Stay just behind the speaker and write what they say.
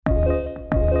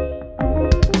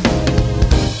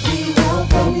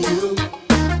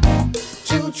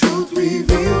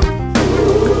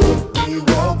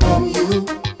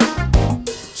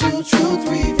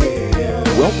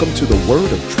to the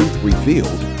Word of Truth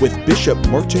Revealed with Bishop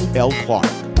Merton L. Clark.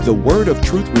 The Word of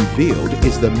Truth Revealed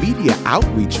is the media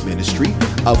outreach ministry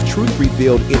of Truth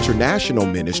Revealed International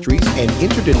Ministries and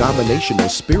Interdenominational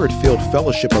Spirit-Filled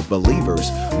Fellowship of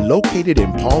Believers located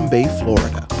in Palm Bay,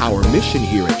 Florida. Our mission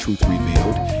here at Truth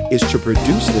Revealed is to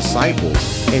produce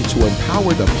disciples and to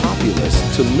empower the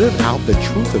populace to live out the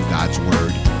truth of God's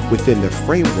Word within the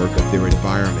framework of their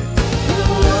environment.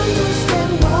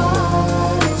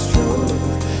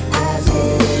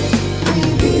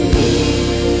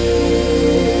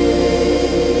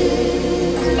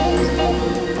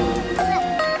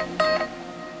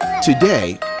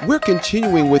 Today, we're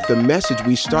continuing with the message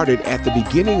we started at the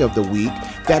beginning of the week.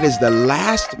 That is the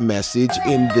last message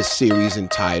in this series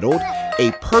entitled,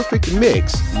 A Perfect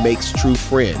Mix Makes True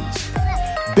Friends.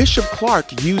 Bishop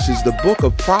Clark uses the book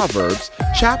of Proverbs,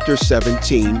 chapter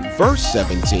 17, verse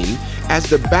 17, as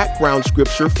the background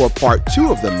scripture for part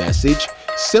 2 of the message,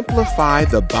 Simplify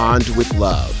the Bond with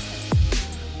Love.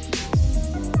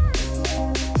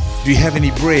 Do you have any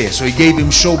bread? So he gave him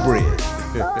showbread.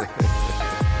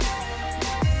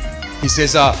 He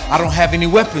says, I don't have any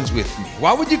weapons with me.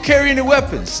 Why would you carry any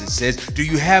weapons? It says, do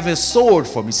you have a sword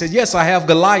for me? He said, yes, I have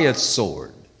Goliath's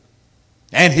sword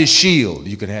and his shield.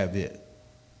 You can have it.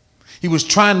 He was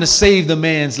trying to save the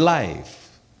man's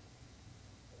life.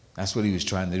 That's what he was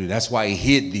trying to do. That's why he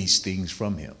hid these things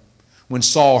from him. When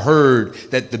Saul heard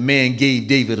that the man gave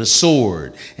David a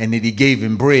sword and that he gave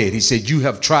him bread, he said, you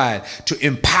have tried to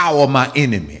empower my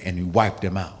enemy. And he wiped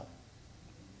him out.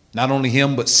 Not only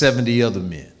him, but 70 other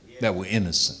men that were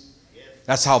innocent.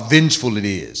 That's how vengeful it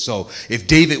is. So if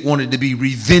David wanted to be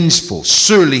revengeful,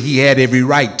 surely he had every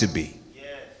right to be.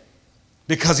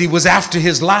 Because he was after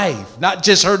his life, not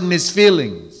just hurting his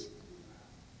feelings.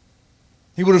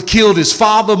 He would have killed his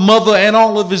father, mother, and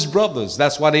all of his brothers.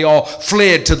 That's why they all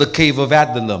fled to the cave of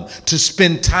Adullam to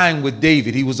spend time with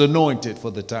David. He was anointed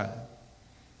for the time.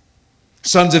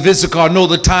 Sons of Issachar know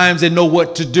the times and know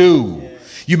what to do.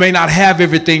 You may not have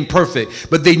everything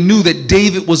perfect, but they knew that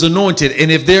David was anointed.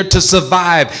 And if they're to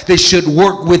survive, they should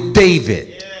work with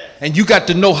David. And you got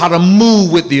to know how to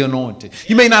move with the anointing.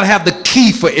 You may not have the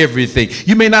key for everything.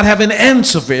 You may not have an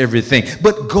answer for everything,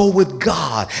 but go with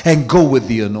God and go with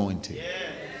the anointing.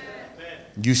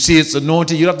 You see it's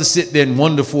anointed. You don't have to sit there and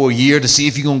wonder for a year to see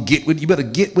if you're going to get with it. You better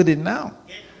get with it now.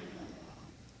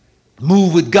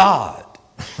 Move with God.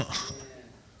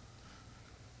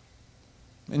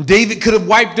 And David could have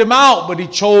wiped him out, but he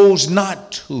chose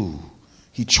not to.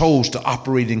 He chose to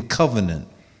operate in covenant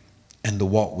and to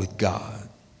walk with God.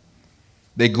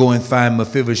 They go and find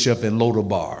Mephibosheth in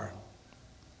Lodabar.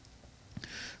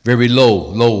 Very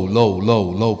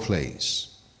low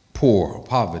place. Poor,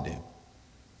 poverty.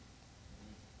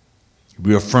 He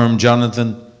reaffirmed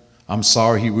Jonathan. I'm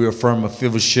sorry, he reaffirmed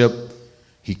Mephibosheth.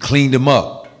 He cleaned him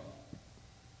up.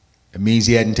 It means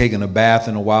he hadn't taken a bath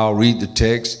in a while. Read the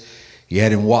text. He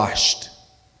had him washed.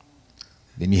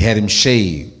 Then he had him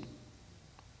shaved,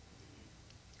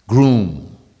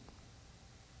 groomed.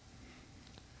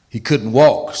 He couldn't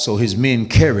walk, so his men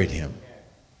carried him.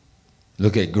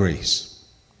 Look at grace.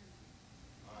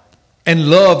 And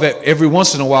love, every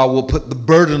once in a while, will put the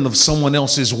burden of someone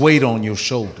else's weight on your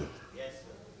shoulder.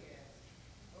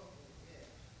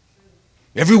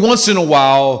 Every once in a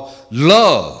while,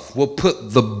 love will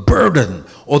put the burden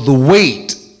or the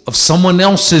weight of someone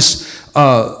else's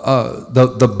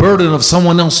the burden of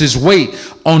someone else's weight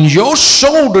on your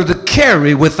shoulder to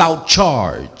carry without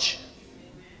charge.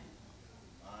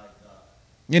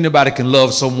 Anybody can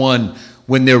love someone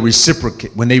when they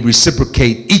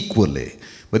reciprocate equally.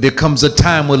 But there comes a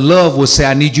time when love will say,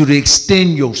 I need you to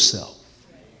extend yourself.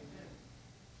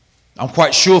 I'm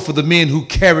quite sure for the men who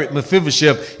carried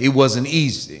Mephibosheth, it wasn't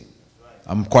easy.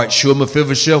 I'm quite sure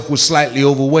Mephibosheth was slightly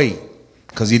overweight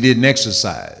because he didn't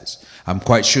exercise. I'm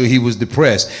quite sure he was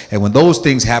depressed. And when those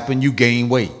things happen, you gain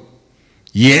weight.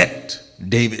 Yet,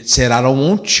 David said, I don't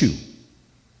want you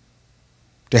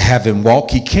to have him walk.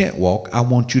 He can't walk. I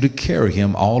want you to carry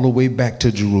him all the way back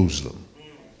to Jerusalem.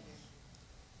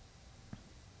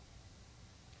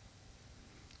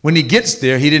 When he gets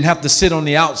there, he didn't have to sit on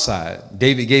the outside.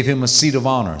 David gave him a seat of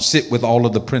honor. Sit with all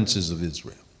of the princes of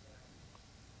Israel.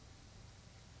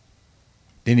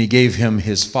 Then he gave him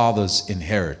his father's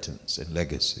inheritance and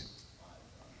legacy.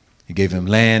 He gave him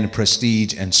land,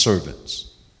 prestige, and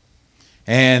servants.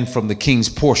 And from the king's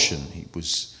portion, he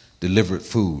was delivered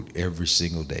food every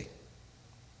single day.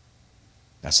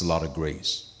 That's a lot of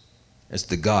grace. That's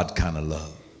the God kind of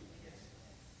love.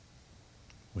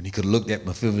 When he could have looked at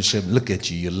Mephibosheth, look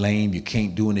at you, you're lame, you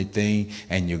can't do anything,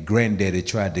 and your granddaddy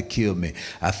tried to kill me.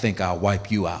 I think I'll wipe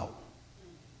you out.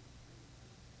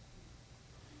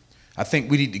 I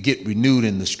think we need to get renewed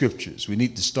in the scriptures. We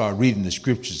need to start reading the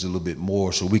scriptures a little bit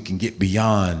more so we can get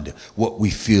beyond what we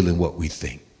feel and what we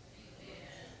think.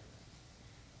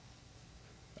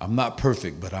 I'm not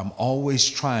perfect, but I'm always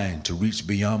trying to reach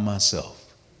beyond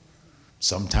myself.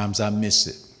 Sometimes I miss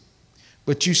it.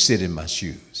 But you sit in my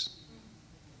shoes.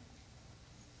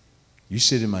 You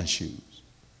sit in my shoes.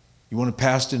 You want to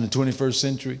pastor in the 21st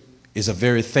century? It's a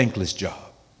very thankless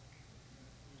job.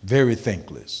 Very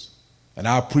thankless. And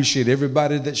I appreciate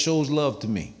everybody that shows love to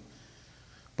me.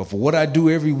 But for what I do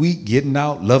every week, getting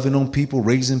out, loving on people,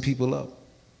 raising people up,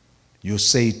 you'll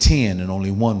say 10 and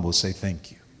only one will say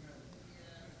thank you.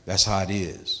 That's how it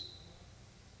is.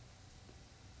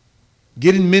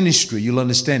 Get in ministry, you'll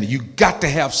understand it. You got to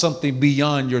have something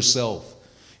beyond yourself.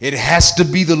 It has to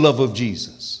be the love of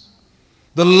Jesus.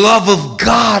 The love of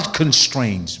God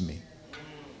constrains me.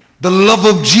 The love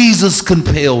of Jesus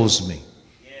compels me.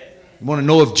 You want to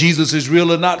know if Jesus is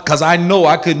real or not? Because I know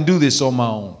I couldn't do this on my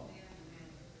own.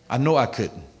 I know I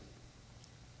couldn't.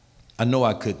 I know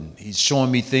I couldn't. He's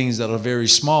showing me things that are very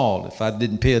small. If I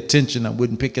didn't pay attention, I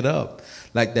wouldn't pick it up.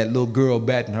 Like that little girl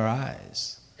batting her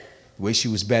eyes. The way she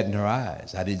was batting her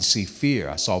eyes. I didn't see fear.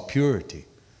 I saw purity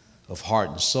of heart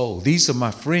and soul. These are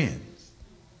my friends.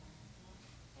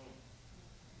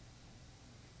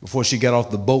 Before she got off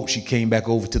the boat, she came back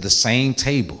over to the same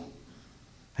table.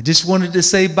 I just wanted to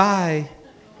say bye.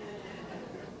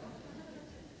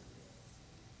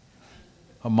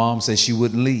 Her mom said she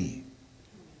wouldn't leave.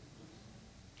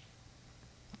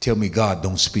 Tell me God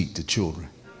don't speak to children.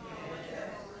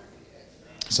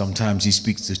 Sometimes he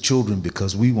speaks to children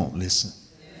because we won't listen.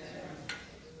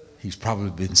 He's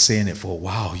probably been saying it for a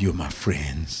while. You're my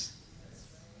friends.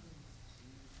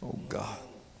 Oh God.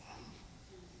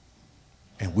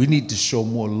 And we need to show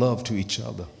more love to each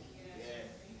other.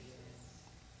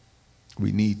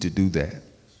 We need to do that.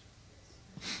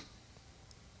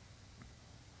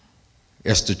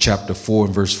 Esther chapter 4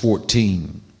 and verse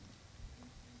 14.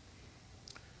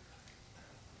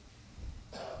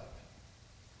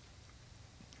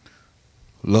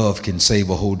 Love can save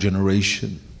a whole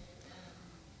generation.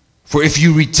 For if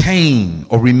you retain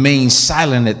or remain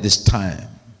silent at this time,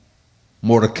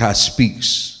 Mordecai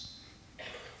speaks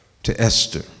to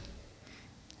Esther.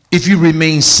 If you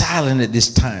remain silent at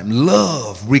this time,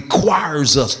 love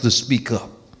requires us to speak up,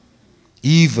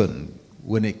 even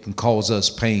when it can cause us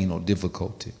pain or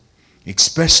difficulty,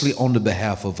 especially on the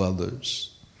behalf of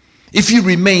others. If you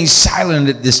remain silent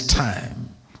at this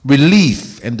time,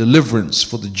 relief and deliverance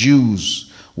for the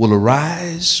Jews will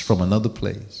arise from another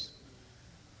place.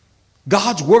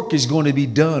 God's work is going to be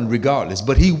done regardless,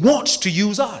 but he wants to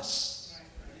use us.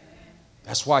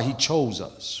 That's why he chose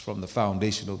us from the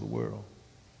foundation of the world.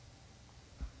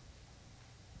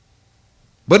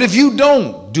 But if you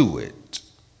don't do it,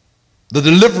 the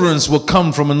deliverance will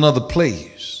come from another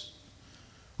place.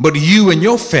 But you and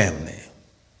your family,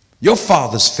 your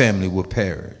father's family will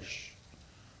perish.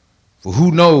 For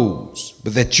who knows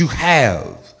but that you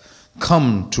have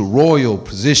come to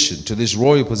this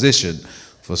royal position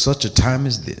for such a time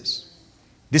as this.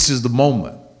 This is the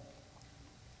moment.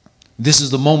 This is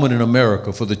the moment in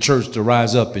America for the church to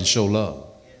rise up and show love.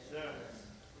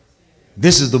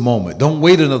 This is the moment. Don't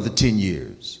wait another 10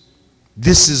 years.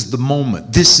 This is the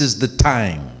moment. This is the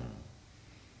time.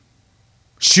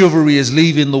 Chivalry is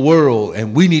leaving the world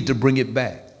and we need to bring it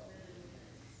back.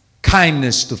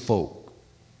 Kindness to folk.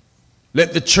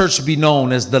 Let the church be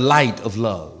known as the light of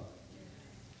love.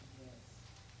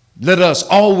 Let us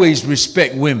always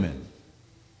respect women.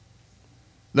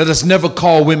 Let us never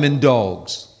call women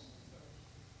dogs.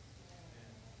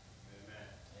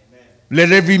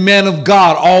 Let every man of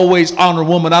God always honor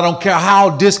woman. I don't care how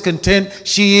discontent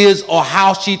she is or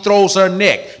how she throws her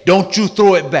neck. Don't you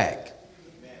throw it back.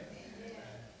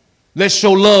 Let's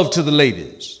show love to the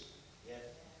ladies.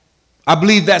 I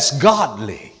believe that's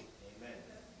godly.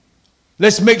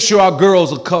 Let's make sure our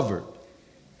girls are covered.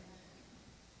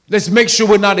 Let's make sure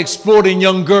we're not exploiting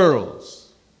young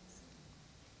girls,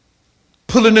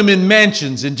 pulling them in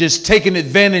mansions and just taking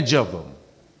advantage of them.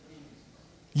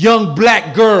 Young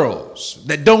black girls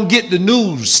that don't get the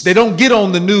news, they don't get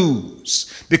on the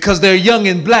news because they're young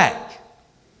and black,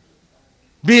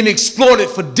 being exploited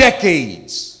for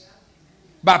decades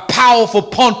by powerful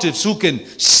pontiffs who can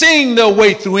sing their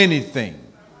way through anything.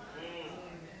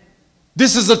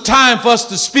 This is a time for us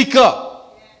to speak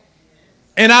up.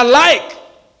 And I like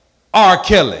R.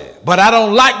 Kelly, but I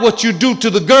don't like what you do to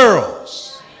the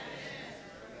girls.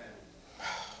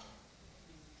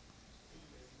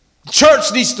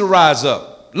 Church needs to rise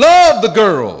up. Love the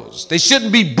girls. They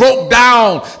shouldn't be broke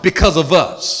down because of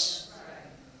us.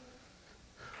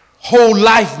 Whole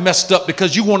life messed up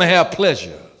because you want to have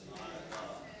pleasure.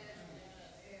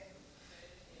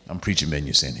 I'm preaching, man.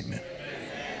 You're saying amen.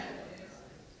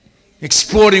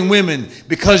 Exploiting women.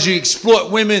 Because you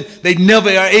exploit women, they never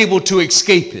are able to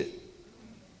escape it.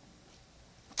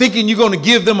 Thinking you're going to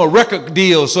give them a record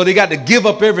deal, so they got to give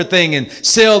up everything and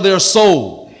sell their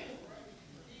soul.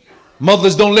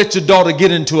 Mothers, don't let your daughter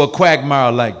get into a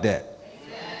quagmire like that.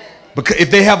 Because if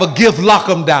they have a gift, lock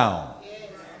them down.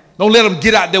 Don't let them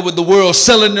get out there with the world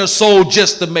selling their soul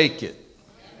just to make it.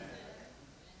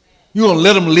 You gonna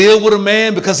let them live with a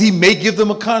man because he may give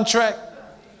them a contract?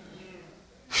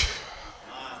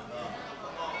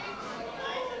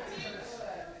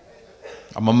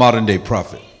 I'm a modern day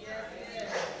prophet.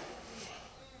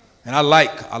 And I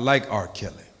like R.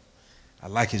 Kelly. I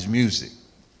like his music.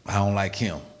 I don't like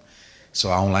him.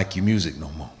 So I don't like your music no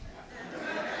more.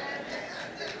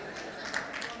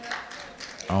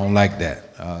 I don't like that,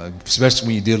 especially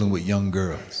when you're dealing with young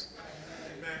girls.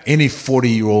 Any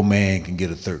 40-year-old man can get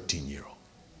a 13-year-old.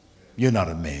 You're not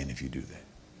a man if you do that.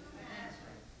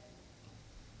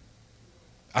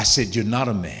 I said you're not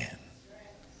a man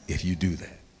if you do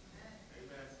that.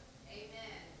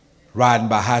 Riding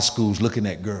by high schools looking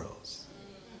at girls.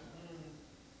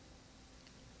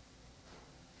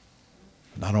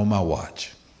 Not on my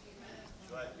watch.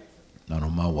 Not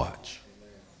on my watch.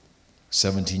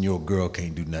 17-year-old girl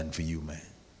can't do nothing for you, man.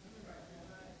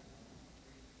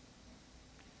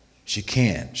 She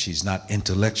can't. She's not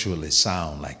intellectually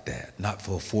sound like that. Not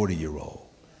for a 40-year-old.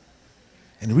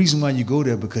 And the reason why you go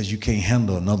there because you can't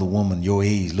handle another woman your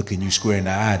age looking you square in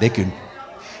the eye. They can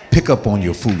pick up on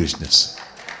your foolishness.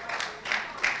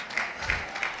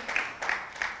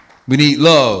 We need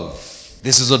love.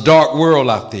 This is a dark world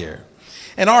out there.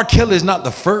 And R. Kelly is not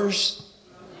the first.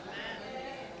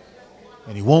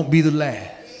 And he won't be the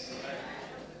last.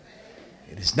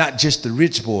 It's not just the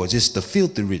rich boys, it's the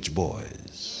filthy rich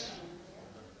boys.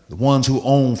 The ones who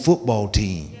own football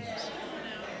teams.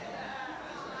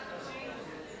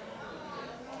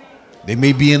 They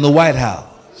may be in the White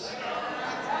House.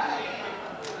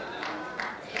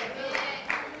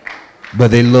 But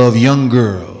they love young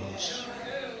girls.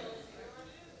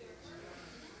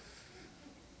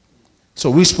 So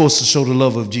we're supposed to show the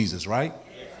love of Jesus, right?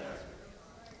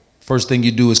 First thing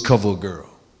you do is cover a girl.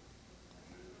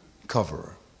 Cover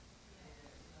her.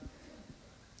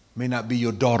 May not be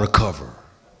your daughter, cover her.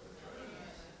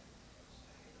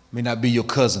 May not be your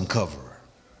cousin, cover her.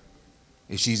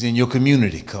 If she's in your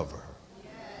community, cover her.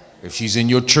 If she's in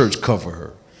your church, cover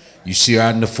her. You see her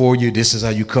out in the foyer, this is how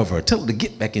you cover her. Tell her to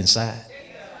get back inside.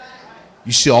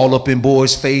 You see all up in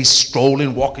boys' face,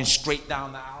 strolling, walking straight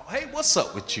down the aisle. Hey, what's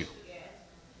up with you?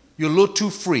 You're a little too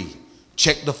free.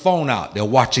 Check the phone out. They're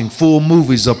watching full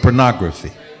movies of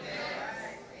pornography.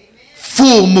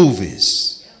 Full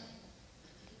movies.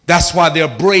 That's why they're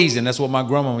brazen. That's what my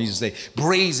grandma used to say.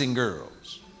 Brazen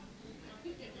girls.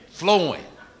 Flowing.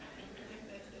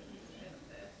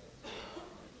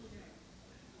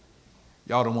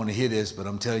 Y'all don't want to hear this, but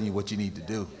I'm telling you what you need to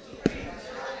do.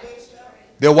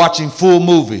 They're watching full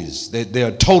movies.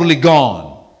 They're totally gone.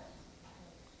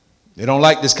 They don't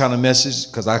like this kind of message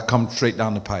because I come straight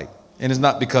down the pipe. And it's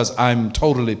not because I'm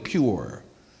totally pure,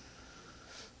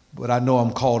 but I know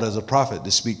I'm called as a prophet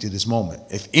to speak to this moment.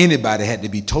 If anybody had to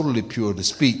be totally pure to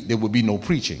speak, there would be no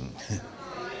preaching.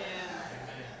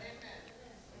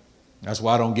 That's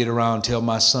why I don't get around and tell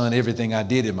my son everything I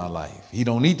did in my life. He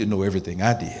don't need to know everything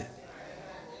I did.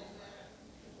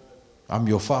 I'm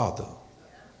your father.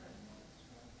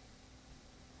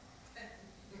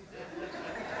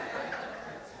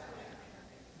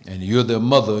 And you're their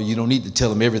mother, you don't need to tell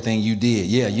them everything you did.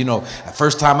 Yeah, you know, the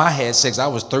first time I had sex, I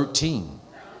was 13.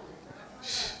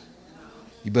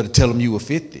 You better tell them you were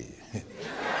 50.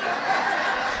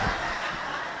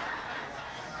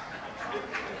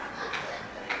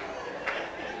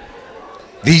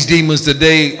 These demons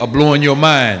today are blowing your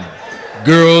mind.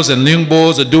 Girls and young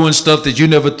boys are doing stuff that you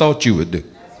never thought you would do.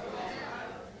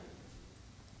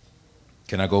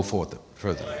 Can I go further?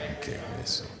 Okay,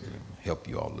 let's help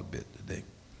you all a little bit today.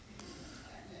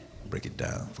 Break it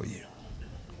down for you.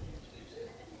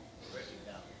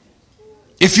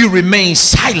 If you remain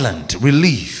silent,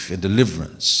 relief and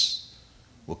deliverance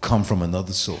will come from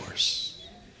another source.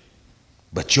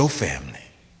 But your family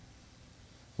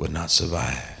will not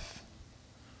survive.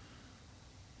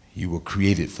 You were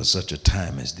created for such a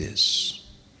time as this.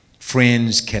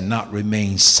 Friends cannot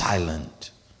remain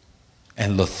silent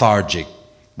and lethargic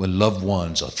when loved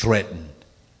ones are threatened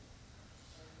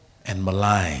and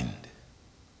maligned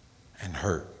and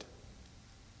hurt.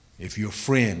 If you're a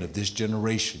friend of this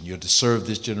generation, you're to serve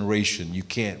this generation, you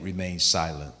can't remain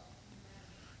silent.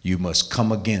 you must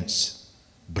come against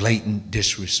blatant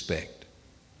disrespect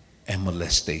and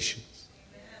molestation.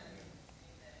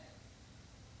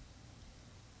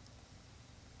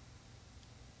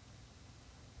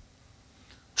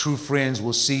 True friends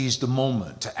will seize the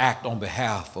moment to act on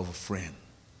behalf of a friend.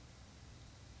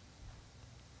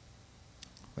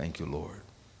 Thank you, Lord.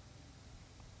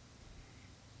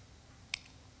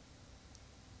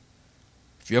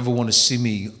 If you ever want to see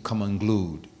me come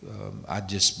unglued, I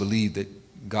just believe that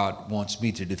God wants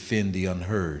me to defend the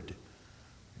unheard.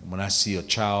 When I see a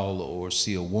child or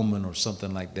see a woman or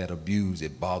something like that abused,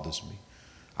 it bothers me.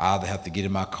 I either have to get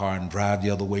in my car and drive the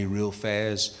other way real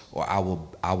fast, or I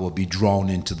will be drawn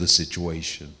into the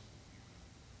situation.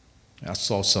 I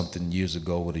saw something years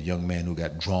ago with a young man who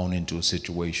got drawn into a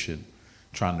situation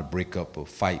trying to break up a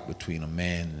fight between a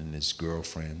man and his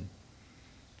girlfriend.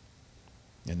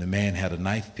 And the man had a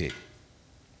knife pick.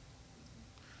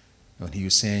 And he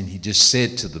was saying, he just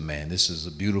said to the man, this is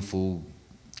a beautiful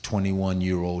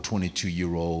 21-year-old,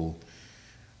 22-year-old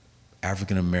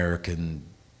African-American,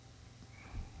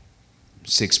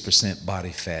 6% body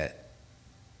fat,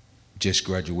 just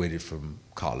graduated from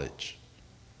college,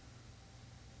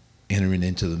 entering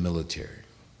into the military.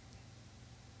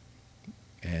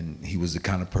 And he was the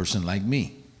kind of person like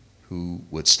me who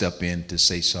would step in to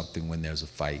say something when there's a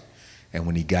fight. And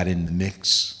when he got in the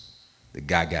mix, the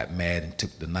guy got mad and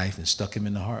took the knife and stuck him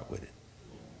in the heart with it.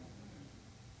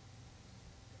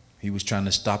 He was trying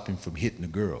to stop him from hitting the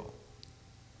girl.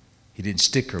 He didn't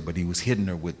stick her, but he was hitting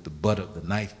her with the butt of the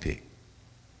knife pick.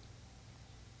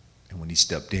 And when he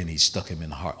stepped in, he stuck him in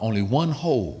the heart. Only one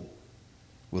hole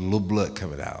with a little blood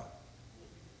coming out.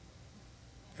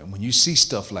 And when you see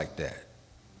stuff like that,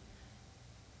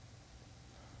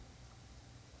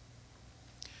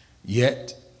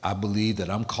 yet I believe that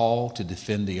I'm called to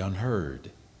defend the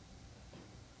unheard.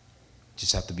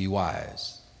 Just have to be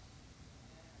wise.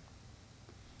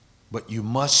 But you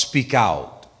must speak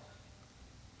out.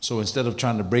 So instead of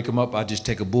trying to break them up, I just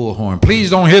take a bullhorn.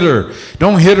 Please don't hit her.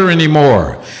 Don't hit her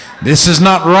anymore. This is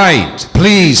not right.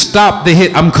 Please stop the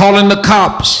hit. I'm calling the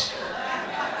cops.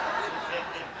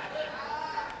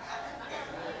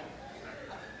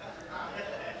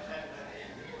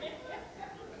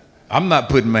 I'm not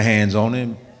putting my hands on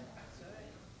him.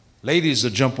 Ladies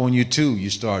will jump on you too. You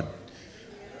start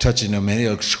touching them and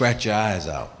they'll scratch your eyes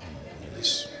out.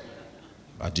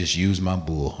 I just use my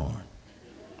bullhorn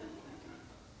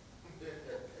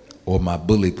or my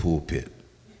bully pulpit.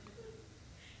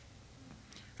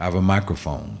 I have a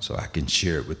microphone so I can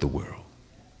share it with the world.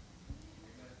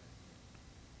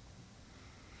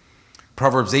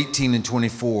 Proverbs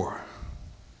 18:24.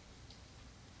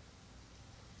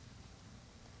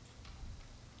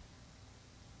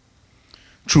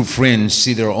 True friends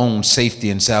see their own safety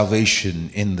and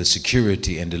salvation in the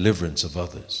security and deliverance of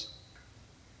others.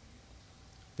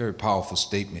 Very powerful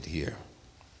statement here.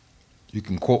 You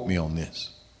can quote me on this.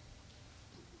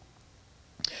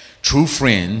 True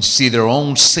friends see their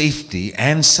own safety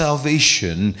and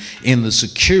salvation in the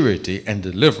security and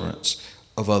deliverance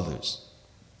of others.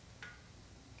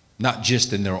 Not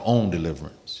just in their own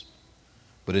deliverance,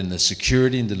 but in the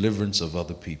security and deliverance of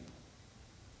other people.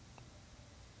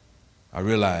 I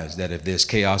realize that if there's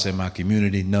chaos in my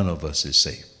community, none of us is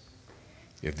safe.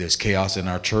 If there's chaos in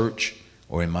our church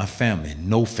or in my family,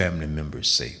 no family member is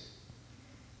safe.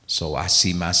 So I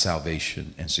see my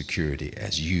salvation and security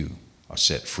as you are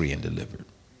set free and delivered.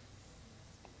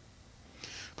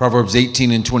 Proverbs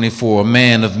 18:24, a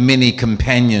man of many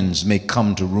companions may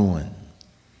come to ruin,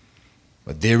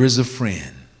 but there is a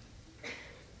friend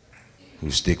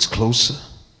who sticks closer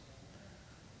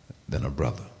than a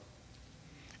brother.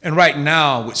 And right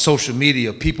now with social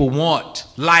media, people want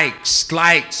likes,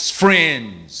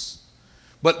 friends.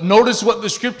 But notice what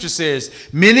the scripture says.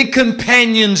 Many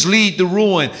companions lead to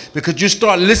ruin, because you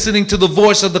start listening to the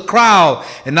voice of the crowd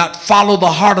and not follow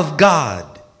the heart of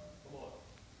God.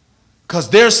 Because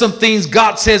there's some things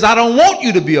God says I don't want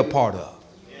you to be a part of.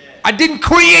 I didn't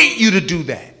create you to do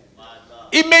that.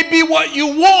 It may be what you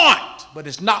want, but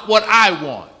it's not what I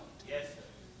want.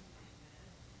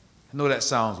 I know that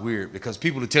sounds weird because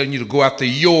people are telling you to go after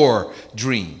your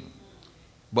dream.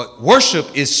 But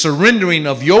worship is surrendering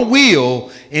of your will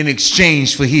in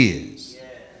exchange for his. Yeah.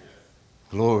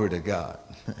 Glory to God.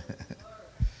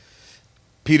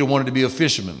 Peter wanted to be a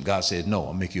fisherman. God said, no,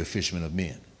 I'll make you a fisherman of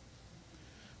men.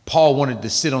 Paul wanted to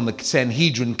sit on the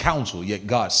Sanhedrin council, yet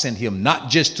God sent him not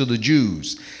just to the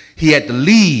Jews. He had to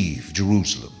leave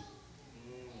Jerusalem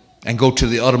and go to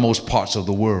the uttermost parts of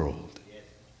the world.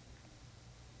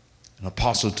 An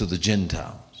apostle to the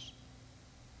Gentiles.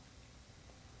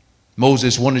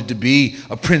 Moses wanted to be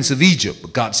a prince of Egypt,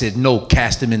 but God said, no,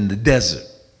 cast him in the desert.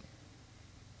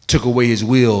 Took away his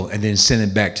will and then sent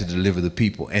him back to deliver the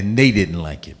people. And they didn't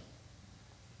like him.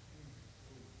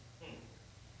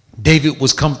 David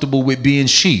was comfortable with being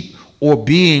sheep or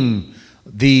being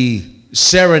the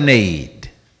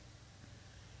serenade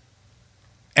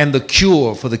and the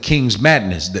cure for the king's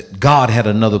madness that God had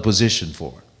another position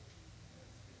for.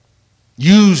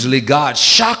 Usually God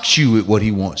shocks you with what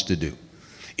he wants to do.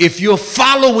 If you're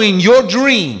following your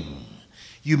dream,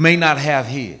 you may not have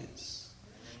his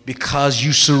because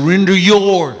you surrender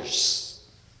yours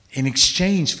in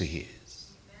exchange for his.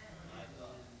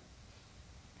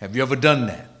 Have you ever done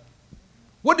that?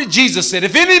 What did Jesus say?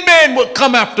 If any man would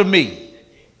come after me,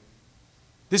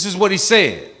 this is what he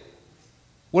said.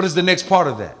 What is the next part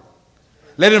of that?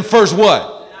 Let him first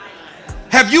what?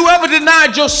 Have you ever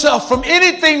denied yourself from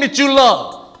anything that you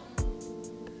love?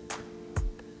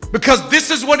 Because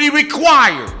this is what he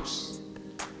requires.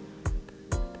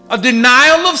 A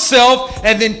denial of self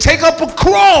and then take up a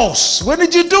cross. When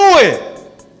did you do it?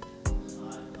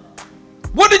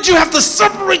 What did you have to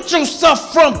separate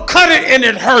yourself from? Cut it and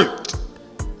it hurt.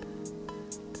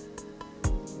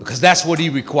 Because that's what he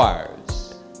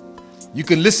requires. You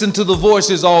can listen to the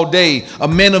voices all day. A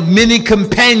man of many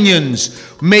companions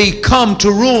may come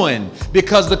to ruin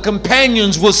because the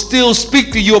companions will still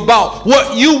speak to you about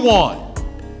what you want.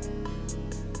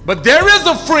 But there is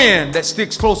a friend that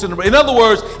sticks close in other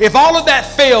words, if all of that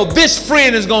failed, this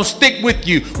friend is going to stick with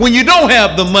you. When you don't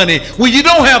have the money, when you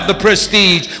don't have the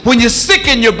prestige, when you're sick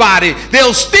in your body,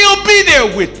 they'll still be there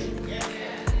with you.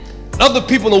 Other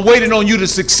people are waiting on you to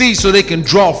succeed so they can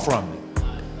draw from it.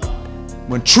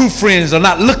 When true friends are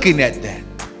not looking at that.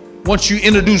 Once you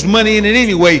introduce money in it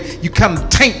anyway, you kind of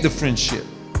taint the friendship.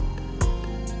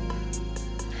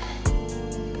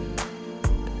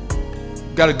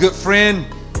 Got a good friend,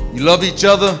 you love each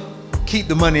other, keep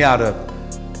the money out of it.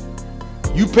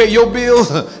 You pay your bills,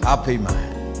 I'll pay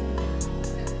mine.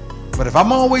 But if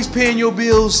I'm always paying your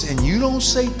bills and you don't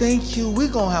say thank you, we're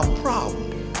going to have a problem.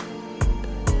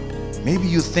 Maybe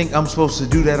you think I'm supposed to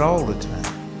do that all the time.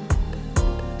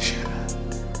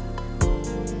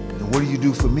 And what do you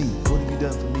do for me? What have you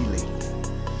done for me lately?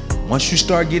 Once you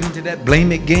start getting to that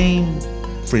blame it game,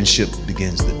 friendship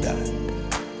begins to die.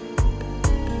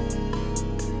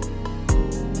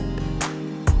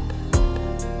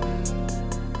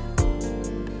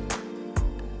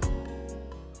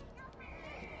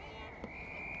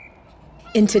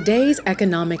 In today's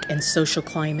economic and social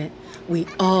climate, we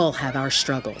all have our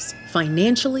struggles,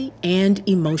 financially and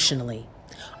emotionally.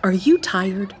 Are you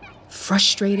tired?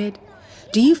 Frustrated?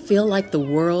 Do you feel like the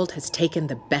world has taken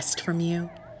the best from you?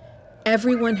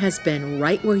 Everyone has been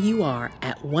right where you are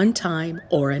at one time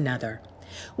or another.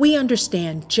 We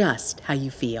understand just how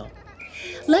you feel.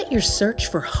 Let your search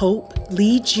for hope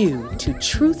lead you to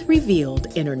Truth Revealed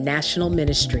International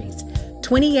Ministries,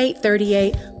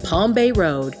 2838 Palm Bay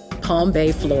Road, Palm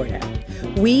Bay, Florida.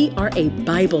 We are a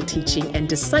Bible teaching and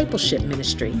discipleship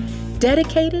ministry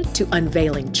dedicated to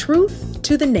unveiling truth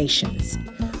to the nations.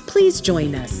 Please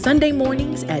join us Sunday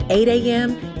mornings at 8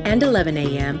 a.m. and 11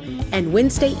 a.m. and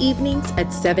Wednesday evenings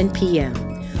at 7 p.m.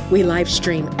 We live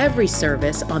stream every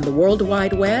service on the World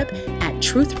Wide Web at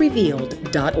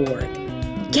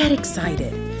truthrevealed.org. Get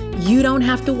excited. You don't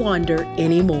have to wander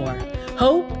anymore.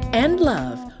 Hope and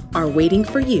love are waiting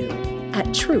for you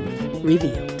at Truth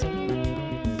Revealed.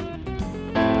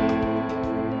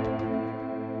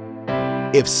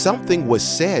 If something was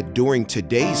said during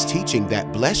today's teaching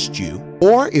that blessed you,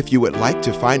 or if you would like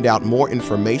to find out more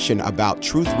information about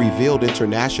Truth Revealed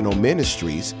International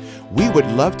Ministries, we would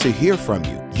love to hear from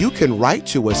you. You can write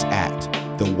to us at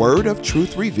The Word of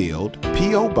Truth Revealed,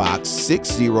 P.O. Box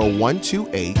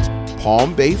 60128,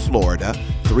 Palm Bay, Florida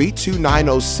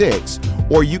 32906,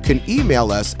 or you can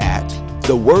email us at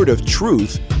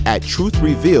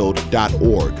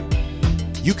thewordoftruth@truthrevealed.org.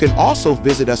 You can also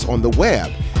visit us on the web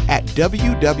at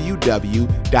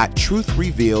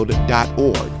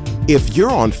www.truthrevealed.org. If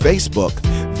you're on Facebook,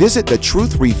 visit the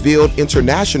Truth Revealed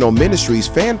International Ministries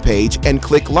fan page and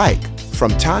click like.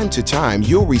 From time to time,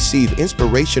 you'll receive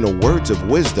inspirational words of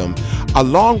wisdom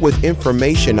along with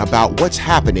information about what's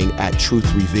happening at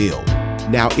Truth Revealed.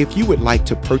 Now, if you would like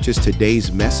to purchase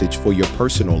today's message for your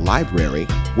personal library,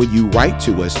 when you write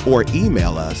to us or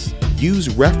email us, use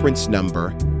reference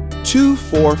number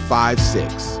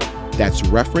 2456. That's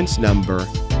reference number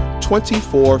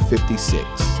 2456.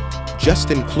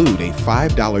 Just include a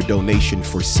 $5 donation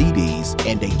for CDs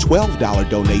and a $12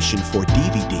 donation for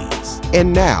DVDs.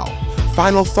 And now,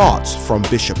 final thoughts from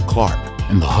Bishop Clark.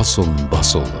 In the hustle and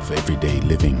bustle of everyday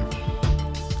living,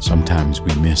 sometimes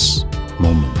we miss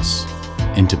moments,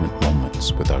 intimate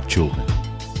moments with our children.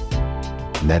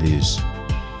 And that is,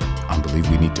 I believe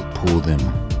we need to pull them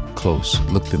close,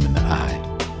 look them in the eye,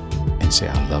 and say,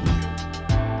 I love you.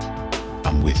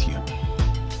 I'm with you.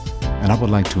 And I would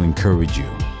like to encourage you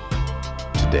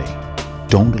today.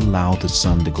 Don't allow the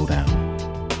sun to go down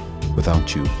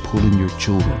without you pulling your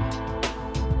children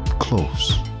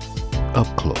close, up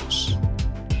close,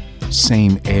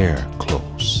 same air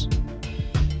close,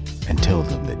 and tell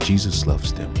them that Jesus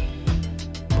loves them.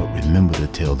 But remember to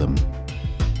tell them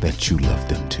that you love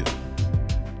them too.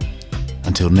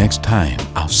 Until next time,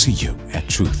 I'll see you at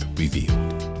Truth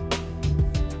Revealed.